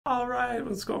Alright,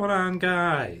 what's going on,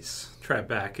 guys? Trev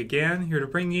back again, here to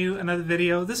bring you another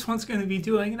video. This one's going to be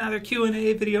doing another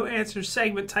Q&A video answer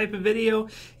segment type of video.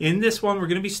 In this one, we're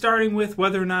going to be starting with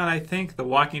whether or not I think The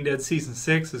Walking Dead Season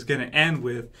 6 is going to end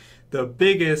with the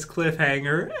biggest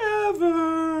cliffhanger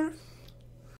ever.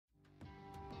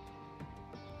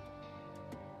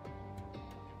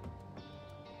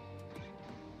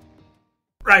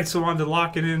 Right, so I wanted to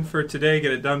lock it in for today,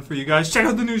 get it done for you guys. Check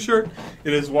out the new shirt.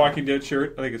 It is Walking Dead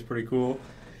shirt. I think it's pretty cool.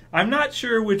 I'm not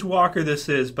sure which walker this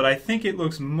is, but I think it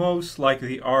looks most like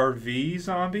the RV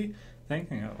zombie. I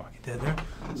got Walking Dead there.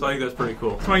 So I think that's pretty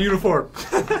cool. It's my uniform.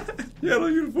 Yellow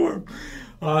uniform.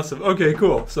 Awesome. Okay,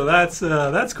 cool. So that's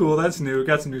cool. That's new.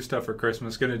 Got some new stuff for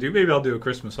Christmas. Maybe I'll do a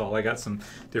Christmas haul. I got some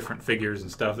different figures and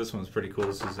stuff. This one's pretty cool.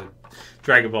 This is a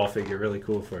Dragon Ball figure. Really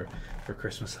cool for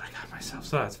Christmas that I got myself.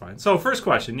 So that's fine. So first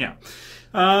question, yeah.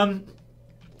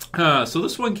 So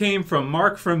this one came from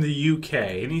Mark from the UK,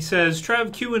 and he says,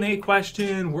 Trev, Q&A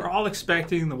question. We're all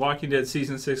expecting The Walking Dead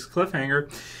Season 6 cliffhanger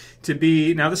to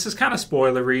be... Now, this is kind of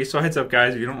spoilery, so heads up,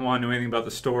 guys, if you don't want to know anything about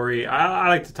the story. I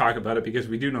like to talk about it because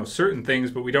we do know certain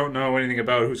things, but we don't know anything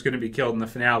about who's going to be killed in the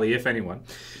finale, if anyone.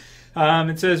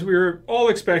 It says, we're all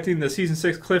expecting the Season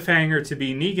 6 cliffhanger to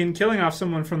be Negan killing off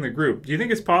someone from the group. Do you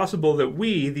think it's possible that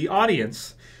we, the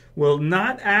audience, will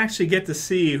not actually get to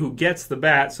see who gets the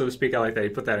bat, so to speak? I like that.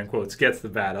 You put that in quotes. Gets the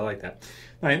bat. I like that.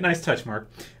 Nice touch, Mark.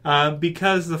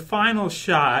 Because the final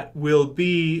shot will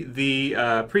be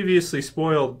the previously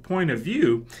spoiled point of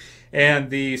view, and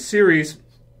the series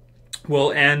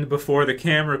will end before the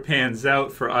camera pans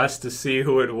out for us to see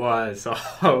who it was.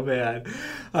 Oh, man.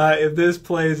 If this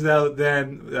plays out,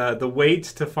 then the wait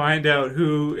to find out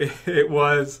who it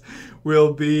was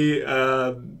will be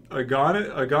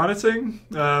agonising.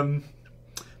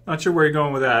 Not sure where you're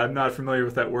going with that. I'm not familiar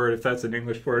with that word, if that's an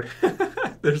English word.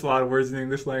 There's a lot of words in the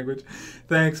English language.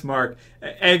 Thanks, Mark.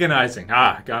 Agonizing.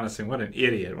 Agonising. What an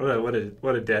idiot.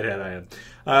 What a deadhead I am.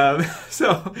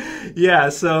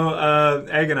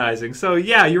 Agonizing. So,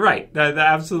 yeah, you're right. That's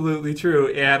absolutely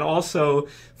true. And also,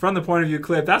 from the point of view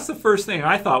clip, that's the first thing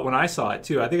I thought when I saw it,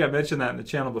 too. I think I mentioned that in the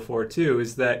channel before, too,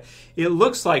 is that it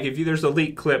looks like, there's a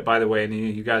leaked clip, by the way, and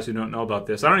you guys who don't know about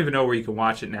this, I don't even know where you can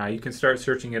watch it now. You can start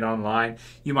searching it online.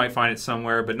 You might find it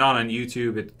somewhere, but not on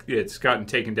YouTube. It's gotten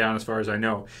taken down as far as I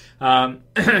know. And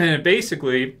it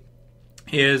basically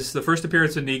is the first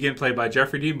appearance of Negan, played by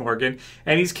Jeffrey Dean Morgan,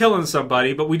 and he's killing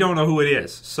somebody, but we don't know who it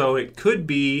is. So it could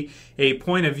be a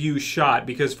point of view shot,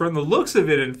 because from the looks of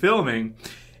it in filming,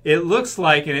 it looks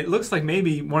like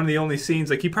maybe one of the only scenes,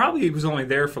 like he probably was only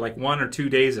there for like 1 or 2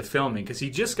 days of filming, because he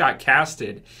just got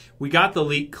casted. We got the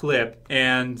leaked clip,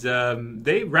 and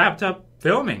they wrapped up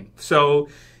filming. So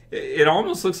it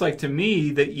almost looks like to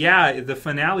me that, yeah, the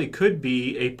finale could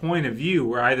be a point of view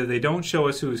where either they don't show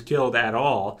us who was killed at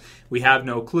all, we have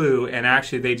no clue, and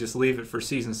actually they just leave it for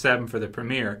Season 7 for the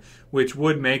premiere, which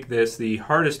would make this the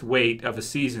hardest wait of a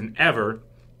season ever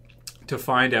to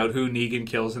find out who Negan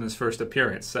kills in his first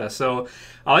appearance. So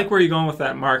I like where you're going with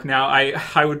that, Mark. Now,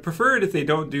 I would prefer it if they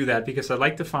don't do that, because I'd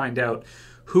like to find out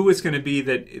who it's going to be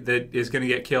that is going to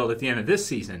get killed at the end of this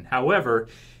season. However,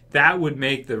 that would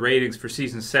make the ratings for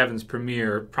Season 7's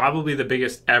premiere probably the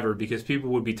biggest ever, because people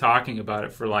would be talking about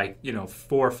it for 4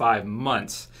 or 5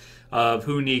 months of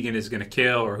who Negan is going to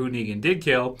kill or who Negan did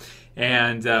kill.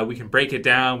 And we can break it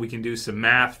down. We can do some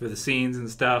math for the scenes and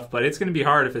stuff. But it's going to be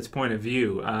hard if it's point of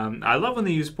view. I love when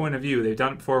they use point of view. They've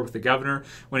done it before with the governor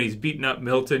when he's beating up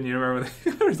Milton. You remember?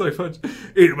 He's like,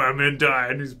 8 of my men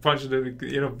died. And he's punching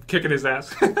him, kicking his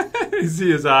ass. You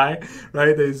see his eye,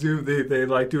 right? They zoom. They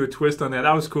like do a twist on that.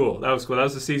 That was cool. That was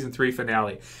the Season 3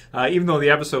 finale. Even though the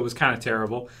episode was kind of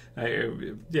terrible.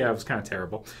 It was kind of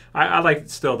terrible. I like it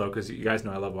still, though, because you guys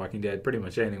know I love Walking Dead. Pretty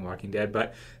much anything Walking Dead.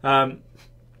 But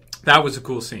that was a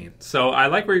cool scene. So I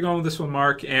like where you're going with this one,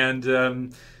 Mark.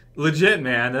 And legit,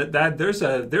 man, that there's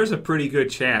a pretty good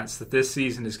chance that this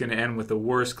season is going to end with the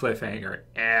worst cliffhanger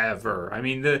ever. I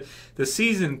mean, the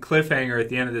season cliffhanger at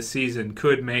the end of the season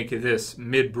could make this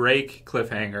mid-break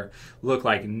cliffhanger look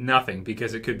like nothing,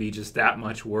 because it could be just that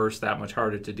much worse, that much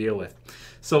harder to deal with.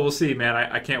 So we'll see, man.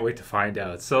 I can't wait to find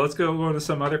out. So let's go into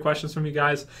some other questions from you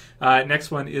guys.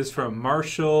 Next one is from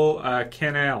Marshall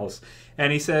Canales.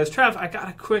 And he says, Trev, I got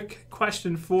a quick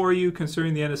question for you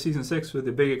concerning the end of Season 6 with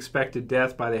the big expected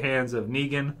death by the hands of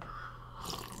Negan.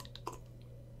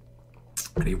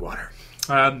 I need water.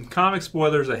 Comic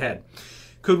spoilers ahead.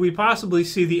 Could we possibly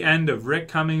see the end of Rick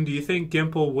coming? Do you think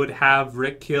Gimple would have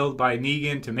Rick killed by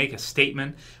Negan to make a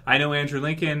statement? I know Andrew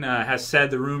Lincoln has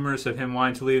said the rumors of him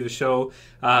wanting to leave the show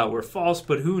were false,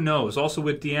 but who knows? Also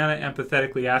with Deanna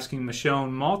empathetically asking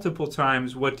Michonne multiple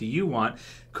times, what do you want?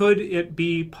 Could it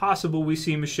be possible we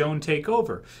see Michonne take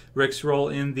over Rick's role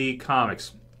in the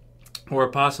comics? Or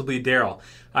possibly Daryl.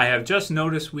 I have just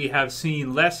noticed we have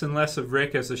seen less and less of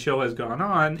Rick as the show has gone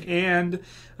on, and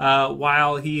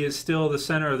while he is still the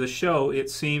center of the show, it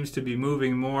seems to be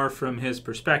moving more from his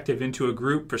perspective into a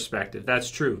group perspective. That's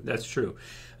true. That's true.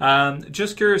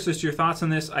 Just curious as to your thoughts on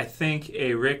this. I think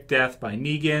a Rick death by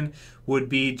Negan would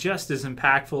be just as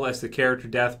impactful as the character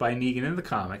death by Negan in the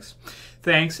comics.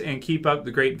 Thanks, and keep up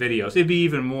the great videos. It'd be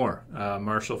even more,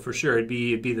 Marshall, for sure. It'd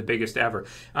be the biggest ever.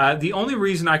 The only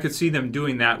reason I could see them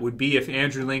doing that would be if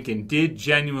Andrew Lincoln did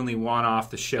genuinely want off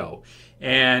the show,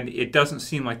 and it doesn't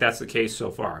seem like that's the case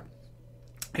so far.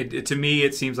 To me,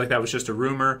 it seems like that was just a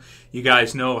rumor. You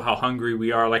guys know how hungry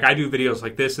we are. Like, I do videos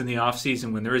like this in the off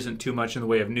season when there isn't too much in the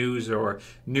way of news or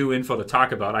new info to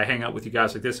talk about. I hang out with you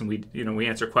guys like this, and we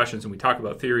answer questions and we talk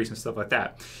about theories and stuff like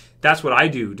that. That's what I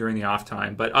do during the off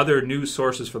time. But other news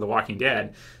sources for The Walking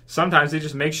Dead, sometimes they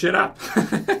just make shit up.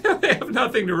 They have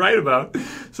nothing to write about,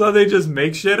 so they just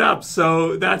make shit up.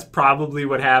 So that's probably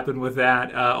what happened with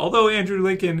that. Although Andrew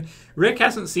Lincoln, Rick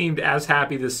hasn't seemed as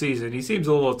happy this season. He seems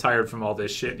a little tired from all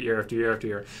this shit year after year after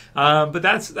year. But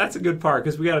that's a good part,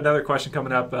 because we got another question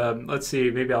coming up. Let's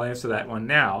see, maybe I'll answer that one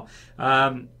now.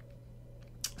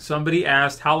 Somebody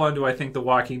asked, how long do I think The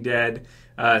Walking Dead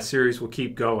series will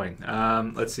keep going?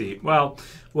 Let's see. Well,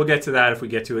 we'll get to that if we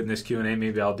get to it in this Q&A.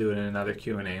 Maybe I'll do it in another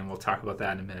Q&A, and we'll talk about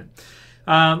that in a minute.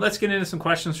 Let's get into some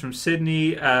questions from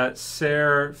Sydney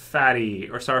Sarfati.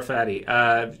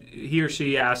 He or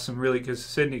she asked some really, because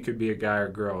Sydney could be a guy or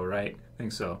girl, right? I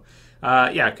think so.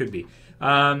 Yeah, it could be.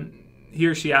 He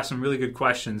or she asked some really good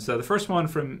questions. The first one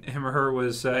from him or her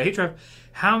was, hey Trev,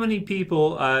 how many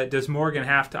people does Morgan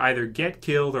have to either get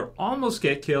killed or almost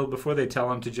get killed before they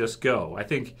tell him to just go? I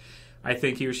think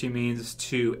he or she means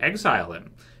to exile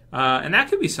him. And that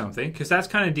could be something, because that's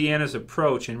kind of Deanna's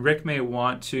approach, and Rick may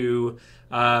want to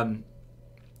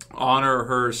honor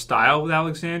her style with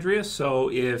Alexandria. So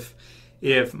if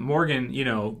Morgan,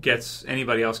 gets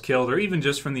anybody else killed, or even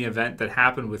just from the event that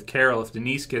happened with Carol, if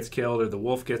Denise gets killed or the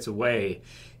wolf gets away,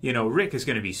 Rick is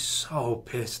going to be so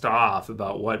pissed off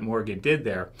about what Morgan did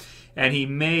there, and he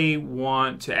may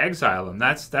want to exile him.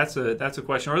 That's a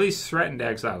question, or at least threaten to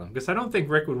exile him, because I don't think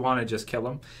Rick would want to just kill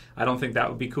him. I don't think that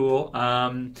would be cool.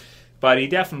 But he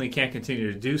definitely can't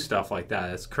continue to do stuff like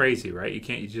that. It's crazy, right?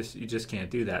 You just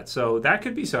can't do that. So that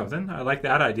could be something. I like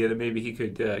that idea, that maybe he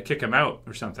could kick him out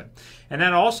or something. And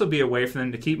that'd also be a way for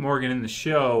them to keep Morgan in the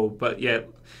show, but yet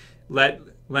let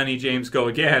Lenny James go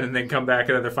again and then come back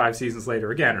another 5 seasons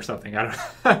later again or something. I don't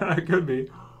know. It could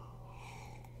be.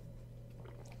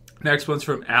 Next one's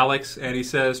from Alex, and he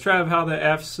says, Trev, how the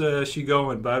F's she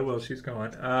going, bud? Well, she's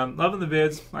going. Loving the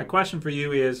vids. My question for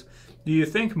you is, do you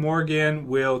think Morgan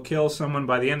will kill someone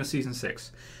by the end of Season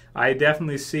 6? I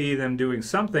definitely see them doing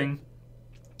something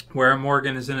where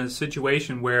Morgan is in a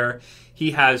situation where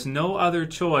he has no other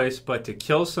choice but to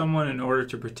kill someone in order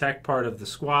to protect part of the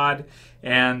squad.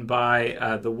 And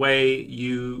by the way,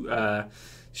 you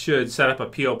should set up a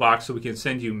P.O. box so we can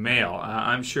send you mail.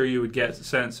 I'm sure you would get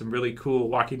sent some really cool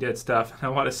Walking Dead stuff. I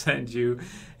want to send you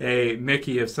a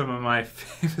Mickey of some of my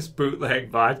famous bootleg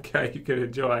vodka you could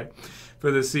enjoy for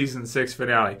the Season 6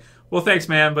 finale. Well, thanks,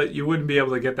 man, but you wouldn't be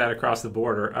able to get that across the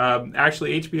border.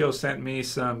 Actually, HBO sent me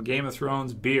some Game of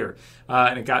Thrones beer,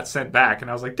 and it got sent back,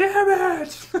 and I was like, damn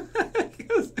it!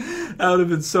 That would have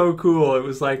been so cool. It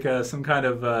was like some kind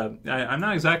of, I'm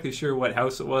not exactly sure what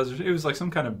house it was. It was like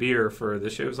some kind of beer for the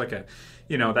show. It was like a,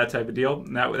 that type of deal.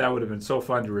 And that would have been so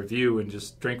fun to review and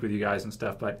just drink with you guys and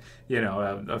stuff. But,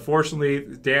 unfortunately,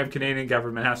 the damn Canadian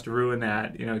government has to ruin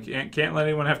that. Can't let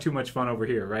anyone have too much fun over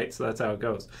here, right? So that's how it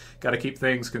goes. Got to keep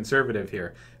things conservative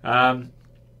here.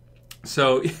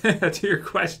 So, to your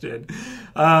question,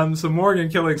 so Morgan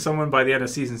killing someone by the end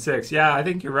of Season 6, yeah, I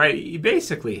think you're right. He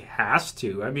basically has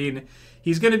to. I mean,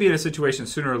 he's going to be in a situation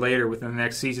sooner or later within the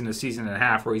next season to season and a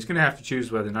half where he's going to have to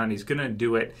choose whether or not he's going to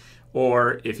do it,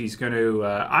 or if he's going to,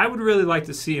 I would really like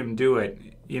to see him do it,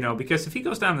 because if he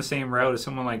goes down the same route as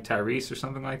someone like Tyrese or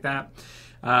something like that,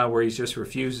 where he just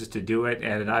refuses to do it,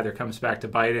 and it either comes back to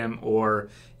bite him, or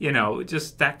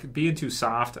just that being too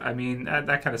soft. I mean,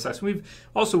 that kind of sucks.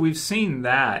 We've seen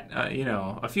that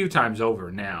a few times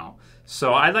over now.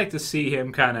 So I'd like to see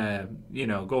him kind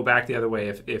of go back the other way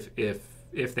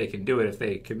if they can do it, if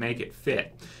they can make it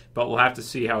fit. But we'll have to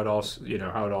see how it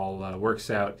all works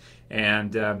out.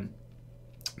 And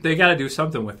they got to do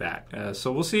something with that.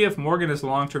 So we'll see if Morgan is a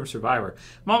long-term survivor.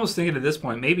 I'm almost thinking at this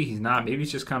point, maybe he's not. Maybe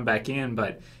he's just come back in,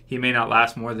 but he may not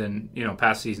last more than,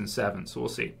 past season 7. So we'll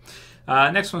see.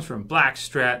 Next one's from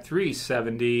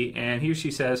Blackstrat370, and he or she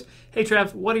says, "Hey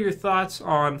Trev, what are your thoughts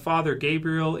on Father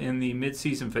Gabriel in the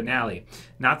mid-season finale?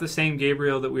 Not the same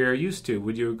Gabriel that we are used to.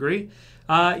 Would you agree?"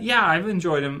 Yeah, I've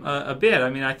enjoyed him a bit. I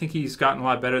mean, I think he's gotten a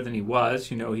lot better than he was.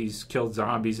 He's killed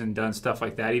zombies and done stuff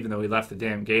like that, even though he left the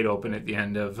damn gate open at the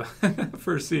end of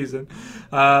first season.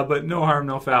 But no harm,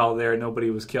 no foul there. Nobody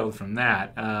was killed from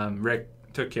that. Rick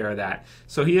took care of that.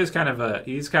 So he is kind of an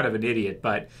idiot,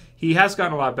 but he has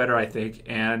gotten a lot better, I think.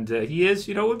 And he is,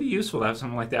 it would be useful to have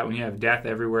something like that when you have death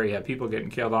everywhere, you have people getting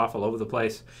killed off all over the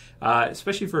place,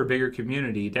 especially for a bigger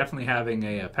community. Definitely having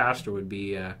a pastor would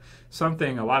be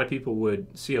something a lot of people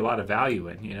would see a lot of value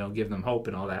in, give them hope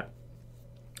and all that.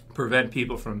 Prevent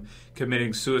people from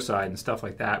committing suicide and stuff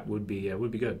like that would be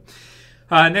good.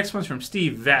 Next one's from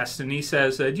Steve Vest, and he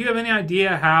says, do you have any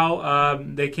idea how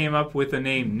they came up with the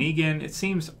name Negan? It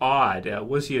seems odd.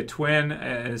 Was he a twin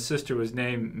and his sister was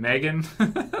named Megan?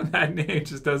 That name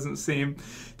just doesn't seem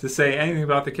to say anything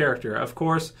about the character. Of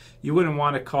course, you wouldn't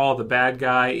want to call the bad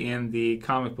guy in the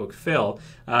comic book Phil,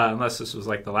 unless this was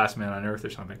like The Last Man on Earth or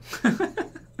something.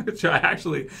 Which I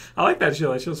like that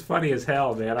show. That show's funny as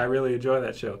hell, man. I really enjoy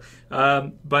that show.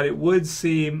 But it would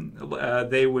seem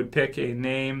they would pick a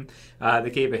name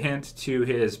that gave a hint to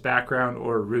his background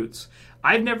or roots.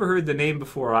 I've never heard the name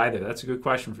before either. That's a good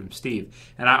question from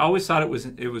Steve. And I always thought it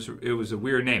was a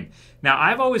weird name. Now,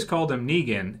 I've always called him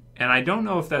Negan, and I don't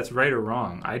know if that's right or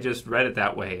wrong. I just read it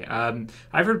that way.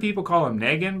 I've heard people call him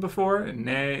Negan before,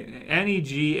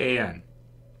 Negan.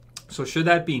 So should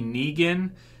that be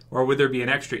Negan? Or would there be an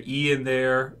extra E in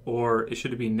there? Or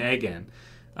should it be Negan?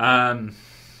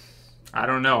 I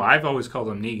don't know. I've always called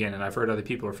him Negan, and I've heard other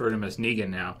people refer to him as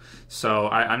Negan now. So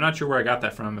I'm not sure where I got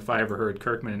that from. If I ever heard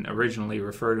Kirkman originally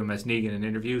refer to him as Negan in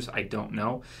interviews, I don't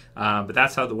know. But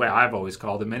that's the way I've always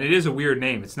called him. And it is a weird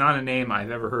name. It's not a name I've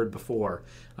ever heard before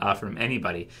from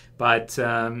anybody. But,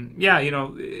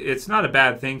 it's not a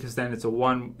bad thing because then it's a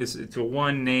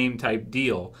one name type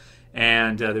deal.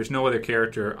 And there's no other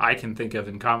character I can think of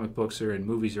in comic books or in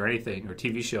movies or anything or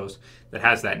TV shows that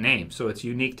has that name. So it's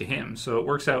unique to him. So it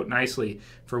works out nicely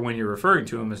for when you're referring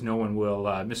to him, as no one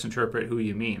will misinterpret who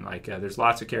you mean. Like there's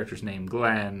lots of characters named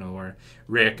Glenn or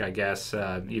Rick, I guess,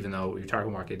 even though you're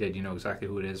talking Walking Dead, you know exactly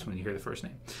who it is when you hear the first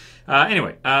name.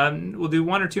 Anyway, we'll do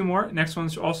one or two more. Next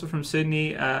one's also from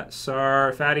Sydney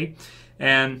Sarfati.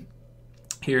 And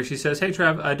here she says, "Hey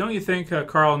Trev, don't you think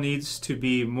Carl needs to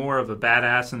be more of a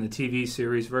badass in the TV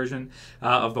series version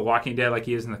of The Walking Dead like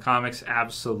he is in the comics?"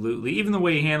 Absolutely. Even the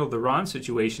way he handled the Ron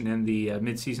situation in the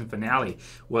mid-season finale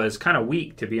was kind of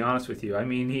weak, to be honest with you. I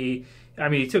mean, he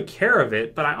took care of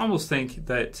it, but I almost think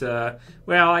that,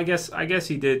 I guess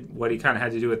he did what he kind of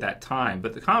had to do at that time.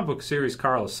 But the comic book series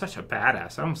Carl is such a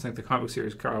badass. I almost think the comic book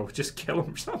series Carl would just kill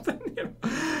him or something.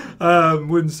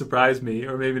 Wouldn't surprise me,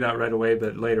 or maybe not right away,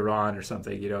 but later on or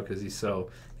something. Because he's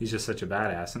just such a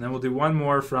badass. And then we'll do one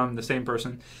more from the same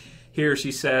person. Here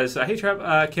she says, "Hey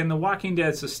Trev, can The Walking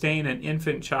Dead sustain an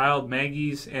infant child,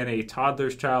 Maggie's, and a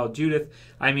toddler's child, Judith?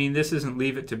 I mean, this isn't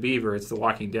Leave It to Beaver, it's The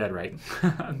Walking Dead, right?"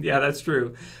 Yeah, that's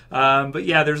true. But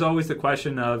yeah, there's always the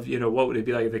question of, what would it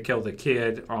be like if they killed a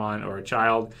kid or a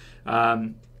child?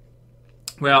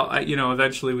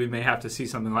 Eventually we may have to see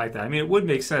something like that. I mean, it would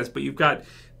make sense, but you've got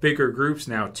bigger groups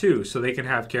now too, so they can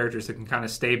have characters that can kind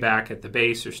of stay back at the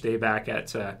base or stay back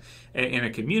at in a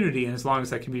community, and as long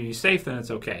as that community is safe, then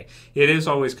it's okay. It is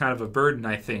always kind of a burden,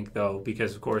 I think, though,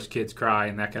 because of course kids cry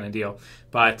and that kind of deal.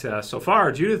 But so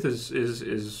far, Judith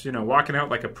is walking out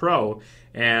like a pro,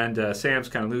 and Sam's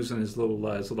kind of losing his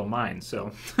little mind.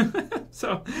 So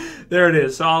so there it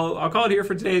is. So I'll call it here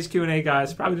for today's Q&A,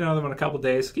 guys. Probably do another one in a couple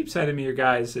days. Keep sending me your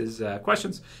guys'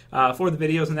 questions for the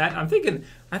videos and that. I'm thinking,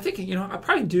 I'll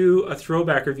probably do a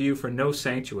throwback review for No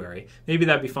Sanctuary. Maybe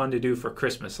that'd be fun to do for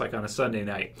Christmas, like on a Sunday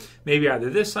night. Maybe either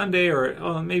this Sunday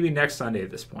or maybe next Sunday at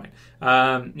this point.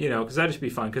 Because that'd just be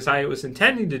fun. Because I was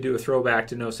intending to do a throwback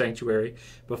to No Sanctuary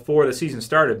before the season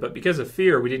started, but because of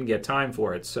fear, we didn't get time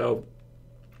for it. So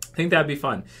I think that'd be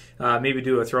fun. Maybe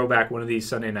do a throwback one of these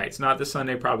Sunday nights. Not this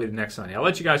Sunday, probably the next Sunday. I'll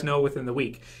let you guys know within the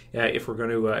week if we're going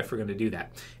to do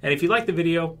that. And if you like the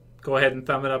video, go ahead and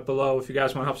thumb it up below. If you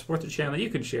guys want to help support the channel, you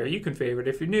can share, you can favorite.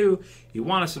 If you're new, you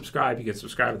want to subscribe, you can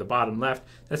subscribe at the bottom left.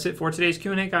 That's it for today's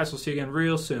Q&A, guys. We'll see you again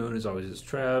real soon. As always, it's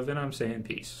Trev, and I'm saying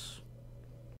peace.